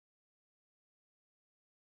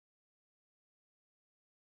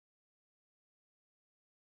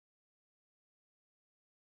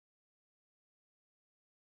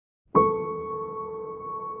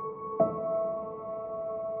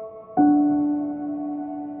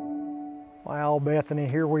Well, Bethany,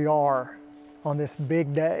 here we are on this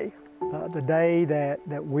big day, the day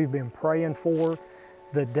that we've been praying for,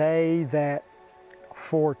 the day that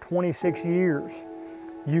for 26 years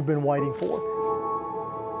you've been waiting for.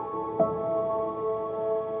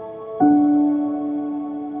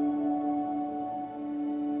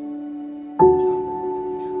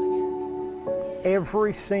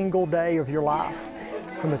 Every single day of your life,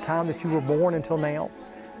 from the time that you were born until now,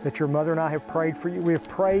 that your mother and I have prayed for you. We have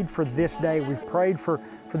prayed for this day. We've prayed for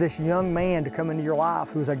this young man to come into your life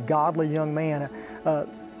who's a godly young man,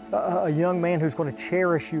 a young man who's going to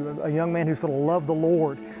cherish you, a young man who's going to love the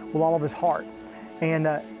Lord with all of his heart. And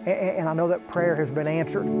I know that prayer has been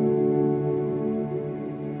answered.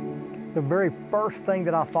 The very first thing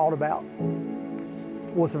that I thought about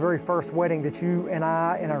was the very first wedding that you and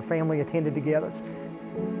I and our family attended together.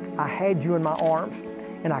 I had you in my arms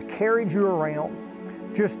and I carried you around,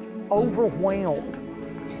 just overwhelmed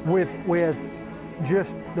with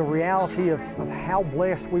just the reality of how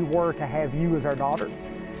blessed we were to have you as our daughter.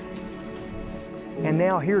 And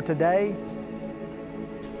now here today,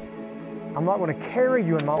 I'm not going to carry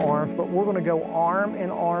you in my arms, but we're going to go arm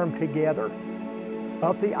in arm together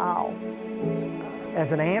up the aisle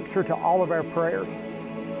as an answer to all of our prayers.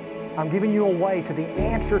 I'm giving you a way to the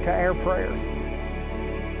answer to our prayers.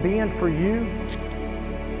 Being for you,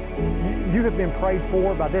 you have been prayed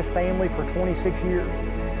for by this family for 26 years.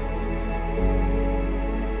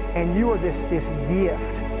 And you are this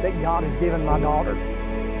gift that God has given my daughter.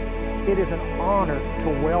 It is an honor to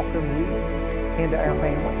welcome you into our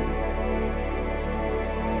family.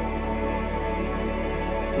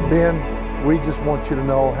 Ben, we just want you to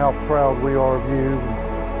know how proud we are of you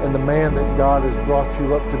and the man that God has brought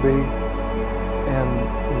you up to be.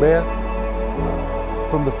 And Beth,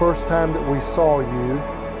 from the first time that we saw you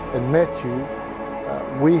and met you,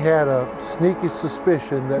 we had a sneaky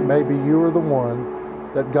suspicion that maybe you were the one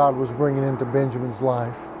that God was bringing into Benjamin's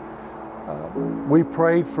life. We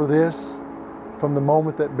prayed for this from the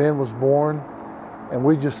moment that Ben was born, and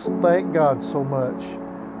we just thank God so much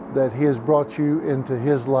that He has brought you into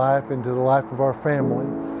His life, into the life of our family.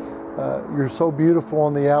 You're so beautiful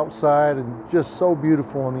on the outside and just so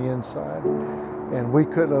beautiful on the inside. And we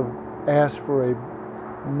couldn't have asked for a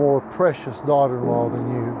more precious daughter-in-law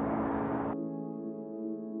than you.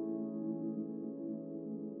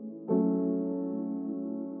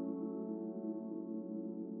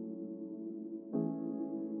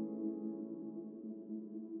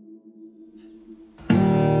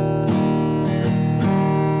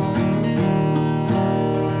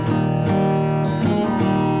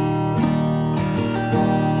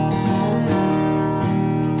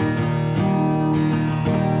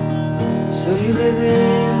 So you live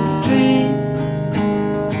in the dream.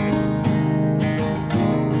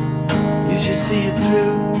 You should see it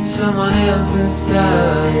through someone else's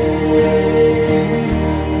side.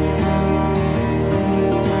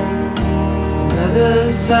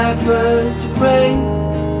 Another cipher to break,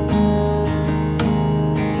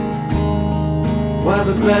 while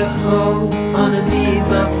the grass grows underneath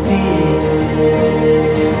my feet.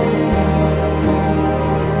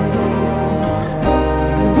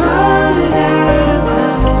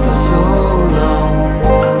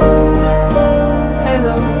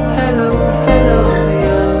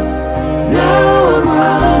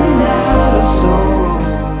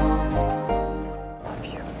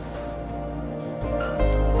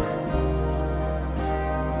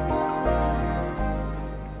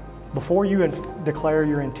 Before you declare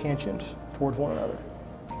your intentions towards one another,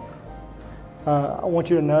 I want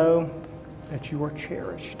you to know that you are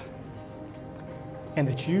cherished and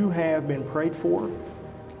that you have been prayed for.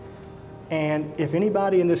 And if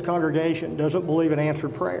anybody in this congregation doesn't believe in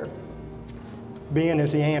answered prayer, Ben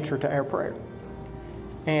is the answer to our prayer.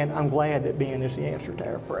 And I'm glad that Ben is the answer to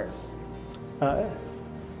our prayer.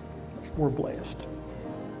 We're blessed.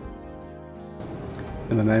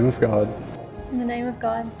 In the name of God. In the name of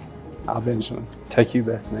God. I, Benjamin, take you,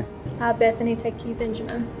 Bethany. I, Bethany, take you,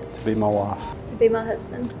 Benjamin. To be my wife. To be my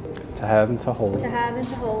husband. To have and to hold. To have and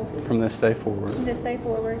to hold. From this day forward. From this day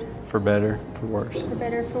forward. For better, for worse. For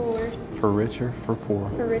better, for worse. For richer, for poor.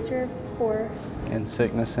 For richer, for poorer. In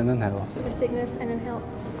sickness and in health. For sickness and in health.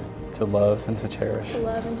 To love and to cherish. To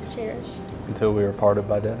love and to cherish. Until we are parted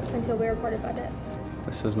by death. Until we are parted by death.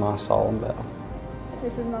 This is my solemn vow.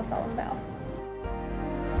 This is my solemn vow.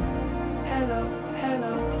 Hello,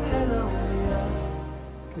 hello, hello, yeah.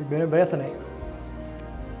 Okay, Ben and Bethany,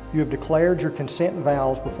 you have declared your consent and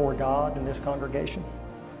vows before God in this congregation.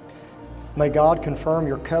 May God confirm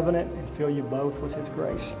your covenant and fill you both with His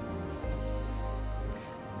grace.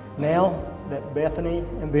 Now that Bethany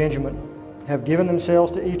and Benjamin have given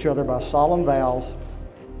themselves to each other by solemn vows,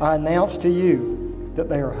 I announce to you that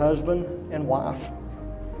they are husband and wife.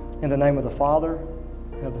 In the name of the Father,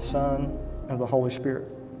 and of the Son, and of the Holy Spirit.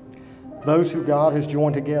 Those who God has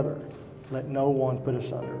joined together, let no one put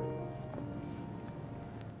asunder.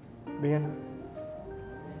 Ben,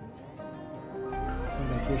 you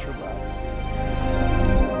may kiss your bride.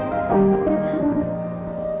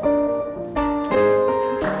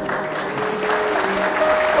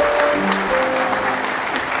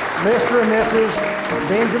 Mr. and Mrs.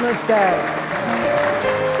 Benjamin Stagg.